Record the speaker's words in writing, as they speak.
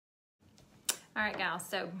All right, gals,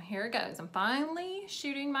 so here it goes. I'm finally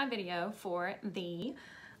shooting my video for the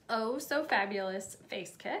Oh So Fabulous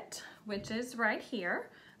face kit, which is right here.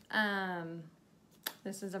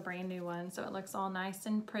 This is a brand new one, so it looks all nice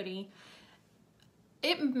and pretty.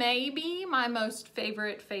 It may be my most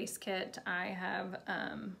favorite face kit I have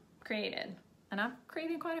created, and I've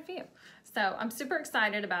created quite a few. So I'm super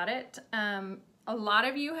excited about it. A lot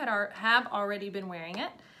of you have already been wearing it.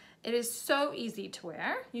 It is so easy to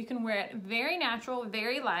wear. You can wear it very natural,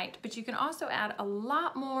 very light, but you can also add a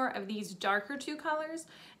lot more of these darker two colors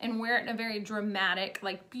and wear it in a very dramatic,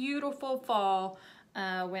 like beautiful fall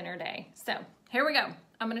winter day. So here we go.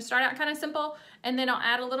 I'm gonna start out kind of simple and then I'll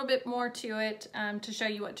add a little bit more to it to show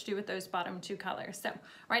you what to do with those bottom two colors. So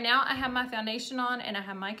right now I have my foundation on and I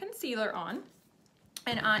have my concealer on,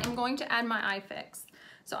 and I am going to add my eye fix.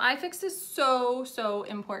 So eye fix is so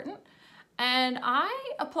important. And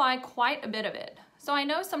I apply quite a bit of it. So I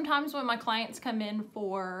know sometimes when my clients come in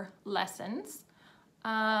for lessons,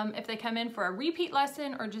 if they come in for a repeat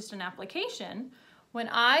lesson or just an application, when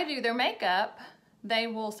I do their makeup, they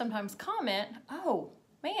will sometimes comment, oh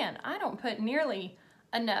man, I don't put nearly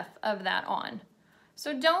enough of that on.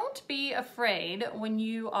 So don't be afraid when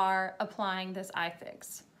you are applying this eye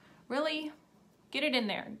fix. Really get it in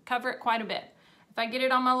there, cover it quite a bit. If I get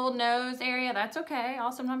it on my little nose area, that's okay.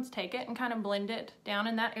 I'll sometimes take it and kind of blend it down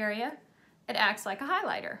in that area. It acts like a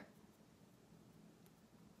highlighter.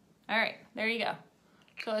 All right, there you go.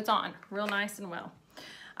 So it's on real nice and well.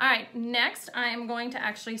 All right, next I am going to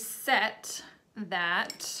actually set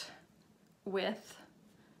that with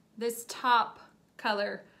this top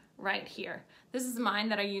color right here. This is mine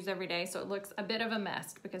that I use every day, so it looks a bit of a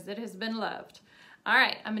mess because it has been loved. All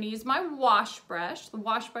right, I'm gonna use my wash brush. The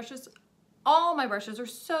wash brush is all my brushes are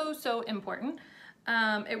so important.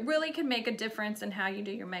 It really can make a difference in how you do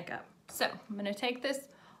your makeup. So I'm gonna take this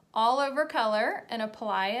all over color and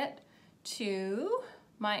apply it to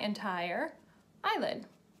my entire eyelid.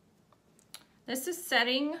 This is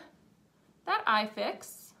setting that eye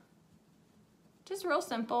fix. Just real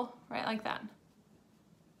simple, right like that.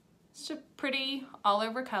 It's just pretty all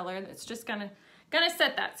over color that's just gonna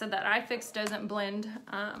set that so that eye fix doesn't blend,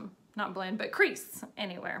 not blend, but crease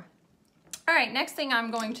anywhere. All right, next thing I'm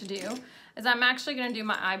going to do is I'm actually going to do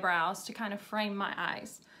my eyebrows to kind of frame my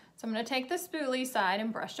eyes. So I'm going to take the spoolie side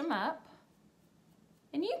and brush them up.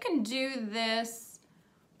 And you can do this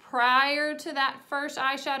prior to that first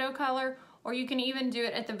eyeshadow color, or you can even do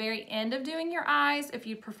it at the very end of doing your eyes if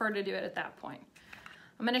you prefer to do it at that point.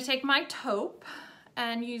 I'm going to take my taupe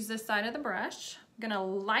and use this side of the brush. I'm going to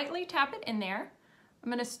lightly tap it in there.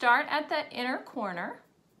 I'm going to start at the inner corner.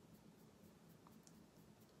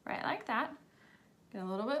 Right like that. Get a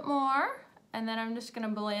little bit more, and then I'm just gonna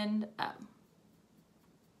blend up.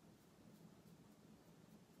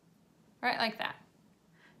 Right like that.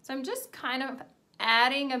 So I'm just kind of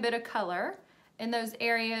adding a bit of color in those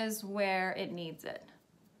areas where it needs it.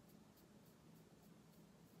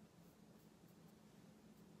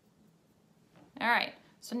 All right,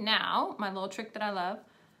 so now my little trick that I love, I'm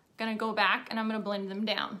gonna go back and I'm gonna blend them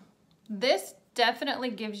down. This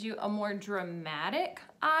definitely gives you a more dramatic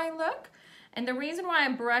eye look. And the reason why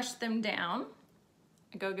I brush them down,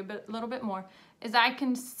 I go a little bit more, is I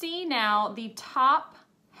can see now the top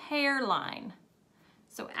hairline.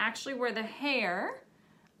 So actually where the hair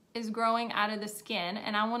is growing out of the skin,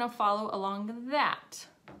 and I want to follow along that.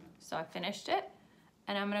 So I finished it,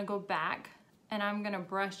 and I'm going to go back and I'm going to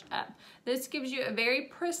brush up. This gives you a very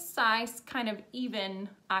precise kind of even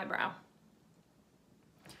eyebrow.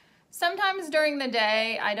 Sometimes during the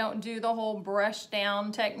day, I don't do the whole brush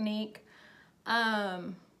down technique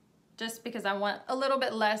just because I want a little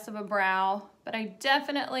bit less of a brow, but I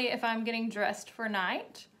definitely, if I'm getting dressed for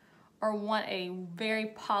night or want a very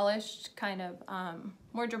polished kind of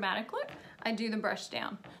more dramatic look, I do the brush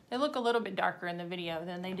down. They look a little bit darker in the video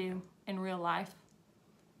than they do in real life.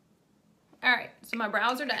 All right, so my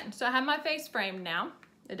brows are done. So I have my face framed now.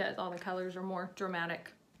 It does, all the colors are more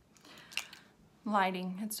dramatic.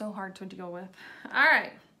 Lighting, it's so hard to deal with. All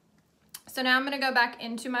right, so now I'm gonna go back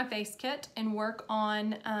into my face kit and work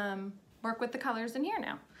with the colors in here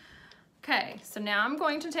now. Okay, so now I'm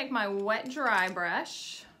going to take my wet dry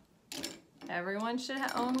brush. Everyone should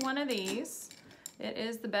own one of these. It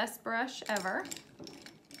is the best brush ever.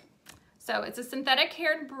 So it's a synthetic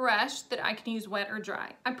haired brush that I can use wet or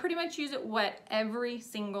dry. I pretty much use it wet every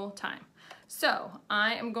single time. So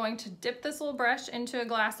I am going to dip this little brush into a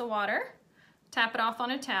glass of water, tap it off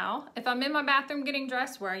on a towel. If I'm in my bathroom getting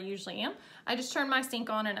dressed, where I usually am, I just turn my sink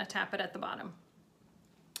on and I tap it at the bottom.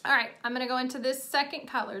 All right, I'm gonna go into this second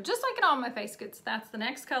color, just like in all my face kits. That's the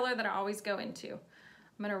next color that I always go into.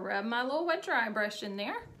 I'm gonna rub my little wet dry brush in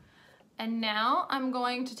there. And now I'm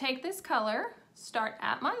going to take this color, start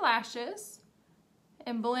at my lashes,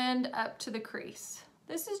 and blend up to the crease.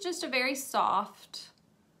 This is just a very soft,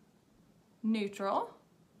 neutral,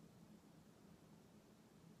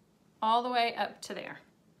 all the way up to there.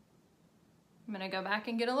 I'm gonna go back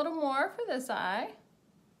and get a little more for this eye.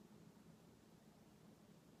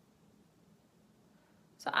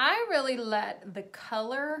 So I really let the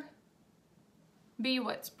color be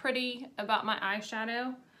what's pretty about my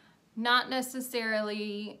eyeshadow, not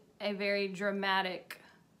necessarily a very dramatic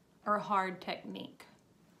or hard technique.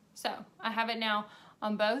 So I have it now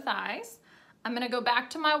on both eyes. I'm gonna go back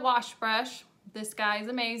to my wash brush. This guy is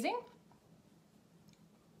amazing.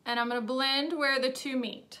 And I'm gonna blend where the two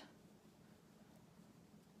meet.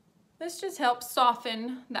 This just helps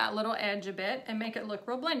soften that little edge a bit and make it look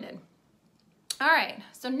real blended. All right,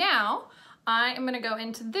 so now I am gonna go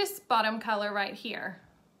into this bottom color right here.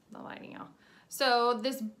 The lighting out. So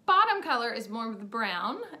this bottom color is more of the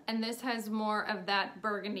brown, and this has more of that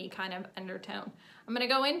burgundy kind of undertone. I'm gonna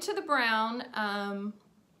go into the brown.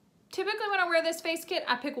 Typically when I wear this face kit,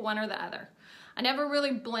 I pick one or the other. I never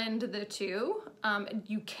really blend the two.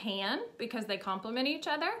 You can, because they complement each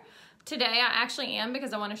other. Today I actually am,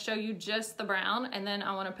 because I wanna show you just the brown, and then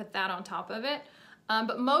I wanna put that on top of it.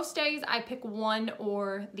 But most days I pick one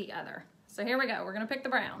or the other. So here we go, we're gonna pick the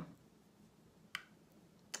brown.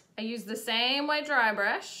 I use the same wet dry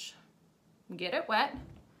brush, get it wet,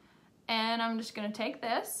 and I'm just gonna take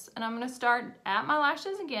this and I'm gonna start at my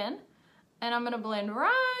lashes again, and I'm gonna blend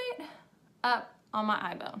right up on my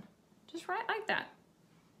eye bone. Just right like that.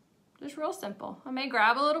 Just real simple. I may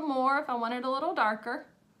grab a little more if I want it a little darker,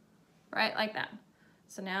 right like that.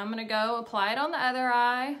 So now I'm gonna go apply it on the other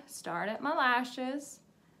eye, start at my lashes,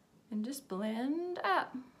 and just blend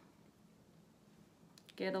up.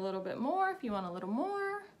 Get a little bit more if you want a little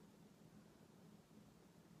more.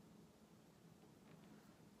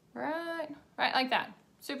 Right like that.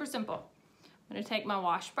 Super simple. I'm gonna take my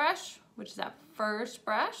wash brush, which is that first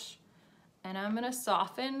brush, and I'm gonna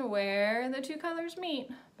soften where the two colors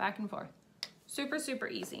meet, back and forth. Super, super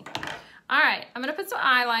easy. All right, I'm gonna put some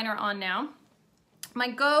eyeliner on now. My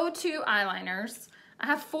go-to eyeliners, I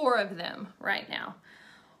have 4 of them right now.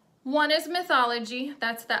 One is Mythology,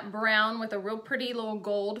 that's that brown with a real pretty little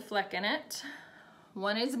gold fleck in it.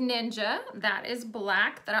 One is Ninja, that is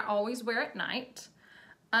black, that I always wear at night.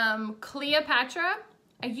 Cleopatra,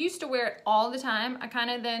 I used to wear it all the time. I kind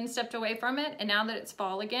of then stepped away from it, and now that it's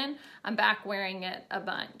fall again, I'm back wearing it a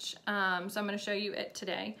bunch. So I'm gonna show you it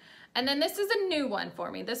today. And then this is a new one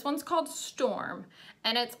for me. This one's called Storm,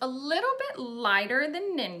 and it's a little bit lighter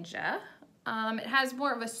than Ninja. It has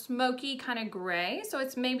more of a smoky kind of gray, so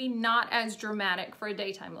it's maybe not as dramatic for a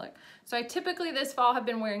daytime look. So I typically this fall have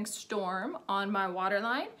been wearing Storm on my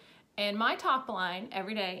waterline and my top line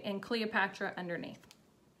every day, and Cleopatra underneath.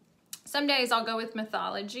 Some days I'll go with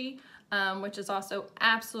Mythology, which is also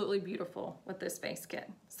absolutely beautiful with this face kit.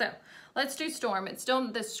 So let's do Storm. It's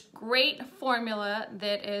still this great formula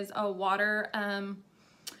that is a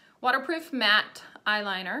waterproof matte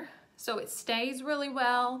eyeliner. So it stays really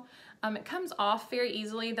well. It comes off very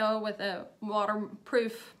easily though with a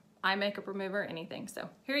waterproof eye makeup remover or anything. So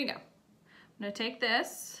here you go. I'm gonna take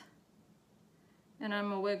this and I'm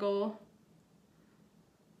gonna wiggle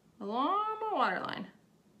along my waterline.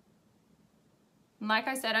 And like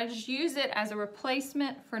I said, I just use it as a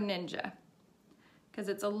replacement for Ninja because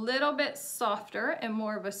it's a little bit softer and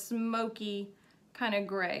more of a smoky kind of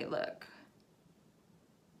gray look.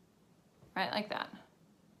 Right like that.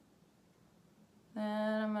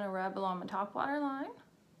 Then I'm gonna rub along my top waterline.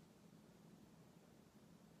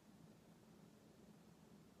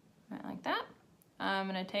 Right like that. I'm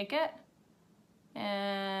gonna take it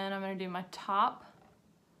and I'm gonna do my top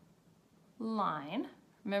line.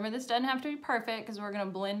 Remember, this doesn't have to be perfect because we're gonna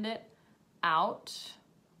blend it out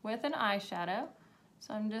with an eyeshadow.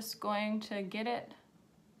 So I'm just going to get it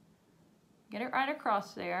right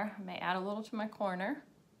across there. I may add a little to my corner.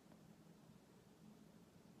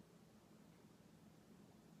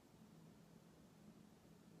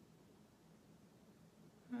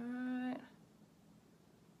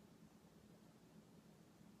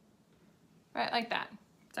 Right like that.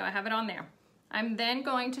 So I have it on there. I'm then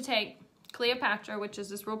going to take Cleopatra, which is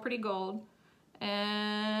this real pretty gold,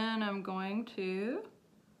 and I'm going to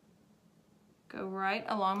go right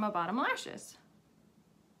along my bottom lashes.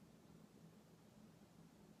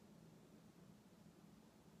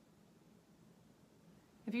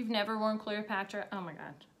 If you've never worn Cleopatra, oh my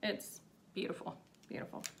God, it's beautiful,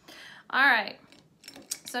 beautiful. All right,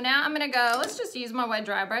 so now I'm gonna go, let's just use my wet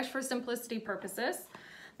dry brush for simplicity purposes.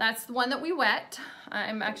 That's the one that we wet.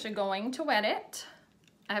 I'm actually going to wet it.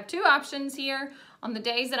 I have two options here. On the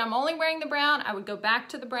days that I'm only wearing the brown, I would go back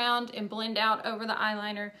to the brown and blend out over the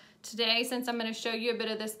eyeliner. Today, since I'm gonna show you a bit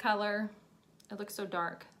of this color, it looks so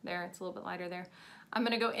dark there, it's a little bit lighter there. I'm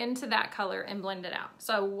gonna go into that color and blend it out.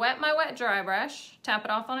 So I wet my wet dry brush, tap it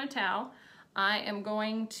off on a towel. I am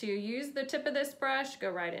going to use the tip of this brush, go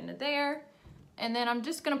right into there, and then I'm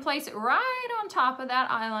just gonna place it right on top of that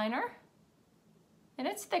eyeliner, and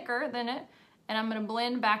it's thicker than it, and I'm gonna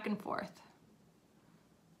blend back and forth.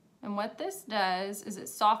 And what this does is it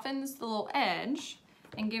softens the little edge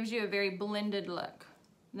and gives you a very blended look.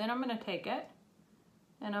 Then I'm gonna take it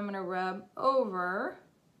and I'm gonna rub over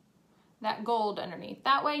that gold underneath.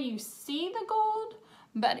 That way you see the gold,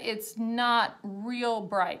 but it's not real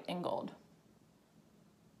bright in gold.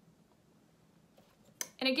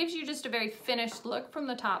 And it gives you just a very finished look from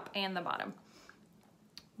the top and the bottom.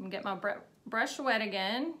 I'm gonna get my brush wet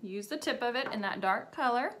again, use the tip of it in that dark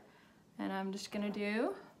color, and I'm just gonna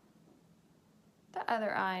do the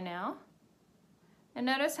other eye now. And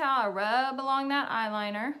notice how I rub along that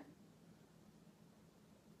eyeliner,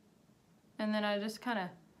 and then I just kind of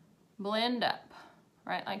blend up,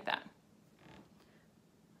 right like that.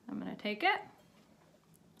 I'm gonna take it,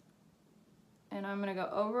 and I'm gonna go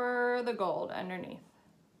over the gold underneath.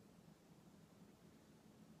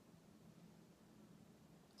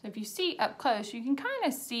 So if you see up close, you can kind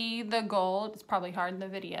of see the gold. It's probably hard in the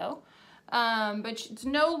video, but it's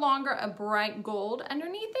no longer a bright gold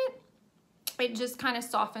underneath it. It just kind of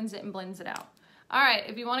softens it and blends it out. All right,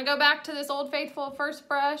 if you want to go back to this Old Faithful first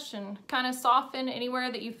brush and kind of soften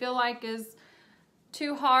anywhere that you feel like is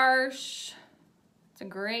too harsh, it's a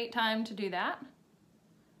great time to do that.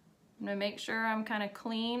 I'm gonna make sure I'm kind of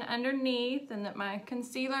clean underneath and that my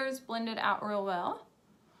concealer is blended out real well,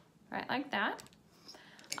 right like that.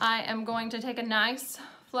 I am going to take a nice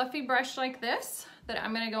fluffy brush like this that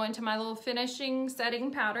I'm gonna go into my little finishing setting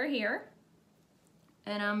powder here,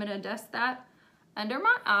 and I'm gonna dust that under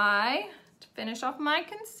my eye to finish off my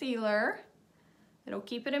concealer. It'll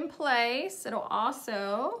keep it in place. It'll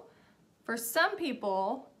also, for some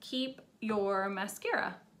people, keep your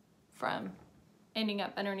mascara from ending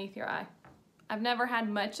up underneath your eye. I've never had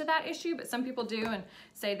much of that issue, but some people do and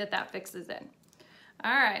say that that fixes it.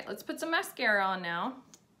 All right, let's put some mascara on now.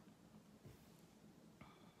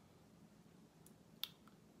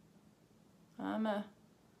 I'm a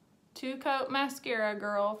 2-coat mascara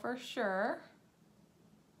girl for sure.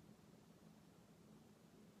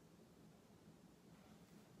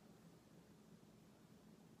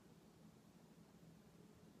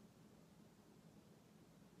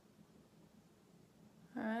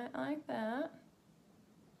 All right, like that.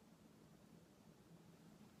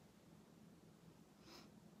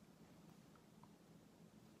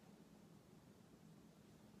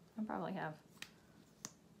 I probably have,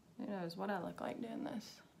 who knows what I look like doing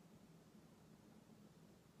this.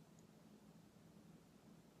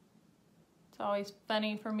 It's always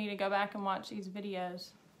funny for me to go back and watch these videos.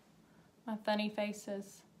 My funny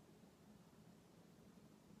faces.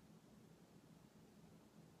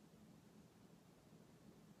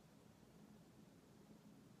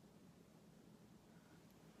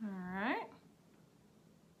 All right.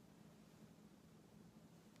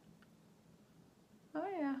 Oh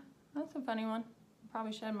yeah, that's a funny one.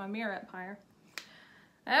 Probably should have my mirror up higher.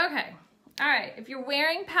 Okay. All right, if you're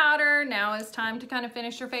wearing powder, now is time to kind of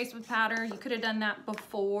finish your face with powder. You could have done that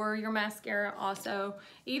before your mascara also.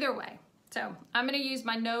 Either way. So I'm gonna use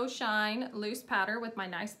my No Shine loose powder with my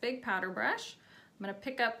nice big powder brush. I'm gonna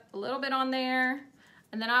pick up a little bit on there,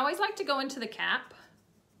 and then I always like to go into the cap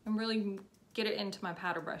and really get it into my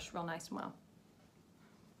powder brush real nice and well.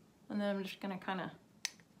 And then I'm just gonna kind of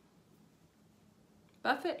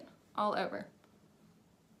buff it all over.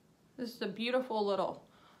 This is a beautiful little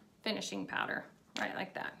finishing powder, right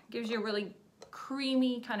like that. Gives you a really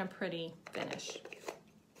creamy, kind of pretty finish.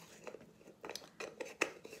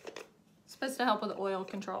 It's supposed to help with oil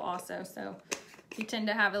control also, so if you tend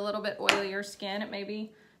to have a little bit oilier skin, it may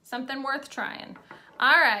be something worth trying.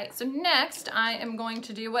 All right, so next I am going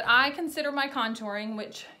to do what I consider my contouring,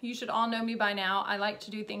 which you should all know me by now. I like to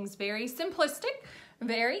do things very simplistic,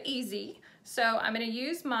 very easy. So I'm gonna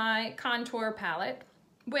use my contour palette,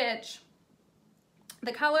 which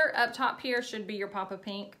the color up top here should be your Pop of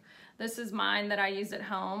Pink. This is mine that I use at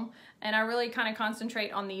home, and I really kind of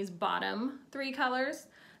concentrate on these bottom 3 colors.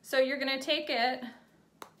 So you're gonna take it,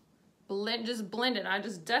 just blend it. I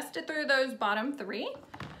just dust it through those bottom 3,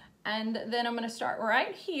 and then I'm gonna start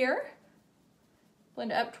right here,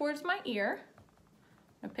 blend it up towards my ear.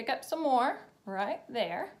 I'm gonna pick up some more right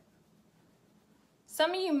there.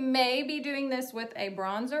 Some of you may be doing this with a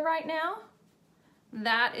bronzer right now.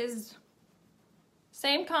 That is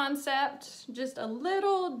same concept, just a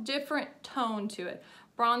little different tone to it.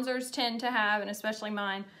 Bronzers tend to have, and especially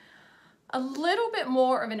mine, a little bit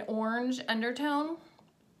more of an orange undertone.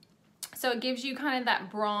 So it gives you kind of that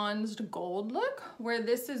bronzed gold look, where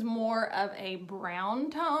this is more of a brown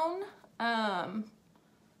tone.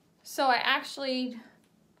 So I actually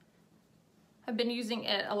have been using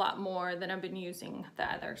it a lot more than I've been using the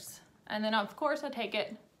others. And then of course I take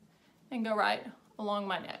it and go right along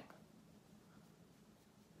my neck.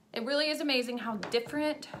 It really is amazing how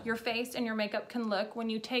different your face and your makeup can look when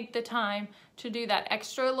you take the time to do that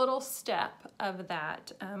extra little step of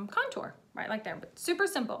that contour, right like there, but super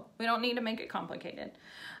simple. We don't need to make it complicated.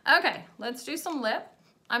 Okay, let's do some lip.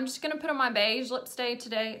 I'm just gonna put on my beige lip stay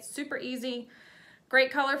today. It's super easy,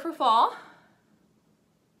 great color for fall.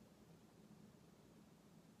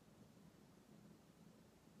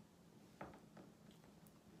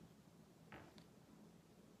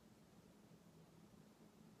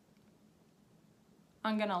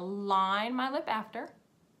 I'm gonna line my lip after.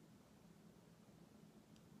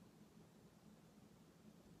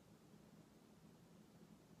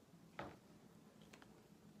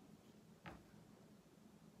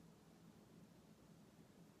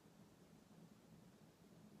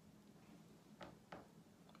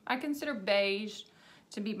 I consider beige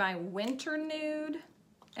to be my winter nude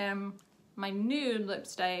and my nude lip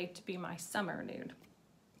stay to be my summer nude.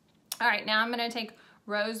 All right, now I'm gonna take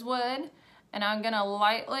Rosewood and I'm gonna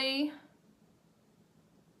lightly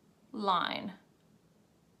line.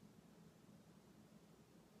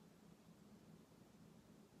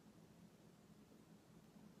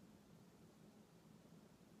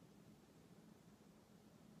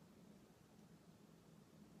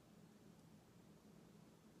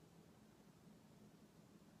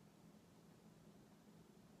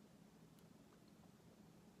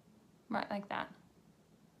 Right like that.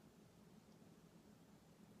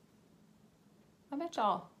 I bet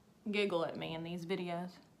y'all giggle at me in these videos.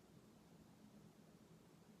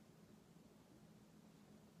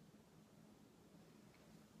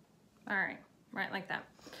 All right, right like that.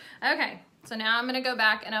 Okay, so now I'm gonna go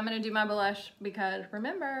back and I'm gonna do my blush because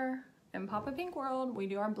remember, in Papa Pink World, we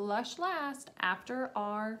do our blush last after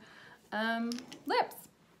our lips.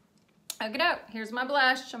 Okay, here's my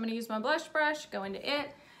blush. I'm gonna use my blush brush, go into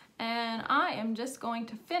it, and I am just going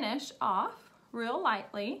to finish off real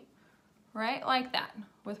lightly, right like that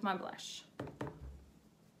with my blush.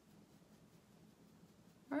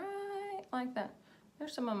 Right like that.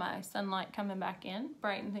 There's some of my sunlight coming back in,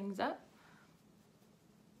 brighten things up.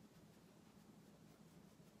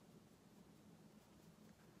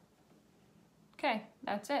 Okay,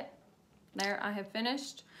 that's it. There, I have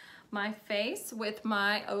finished my face with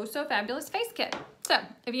my Oh So Fabulous face kit. So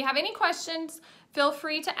if you have any questions, feel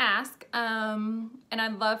free to ask, and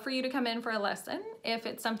I'd love for you to come in for a lesson if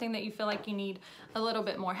it's something that you feel like you need a little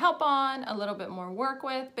bit more help on, a little bit more work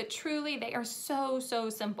with, but truly they are so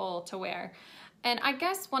simple to wear. And I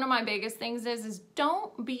guess one of my biggest things is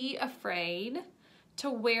don't be afraid to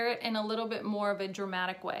wear it in a little bit more of a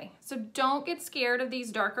dramatic way. So don't get scared of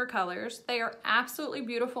these darker colors. They are absolutely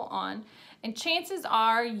beautiful on. And chances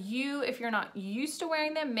are you, if you're not used to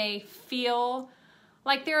wearing them, may feel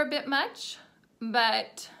like they're a bit much,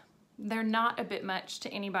 but they're not a bit much to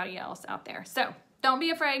anybody else out there. So don't be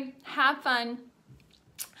afraid, have fun.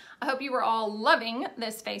 I hope you were all loving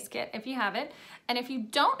this face kit if you have it. And if you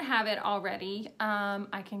don't have it already,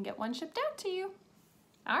 I can get one shipped out to you.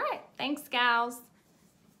 All right, thanks, gals.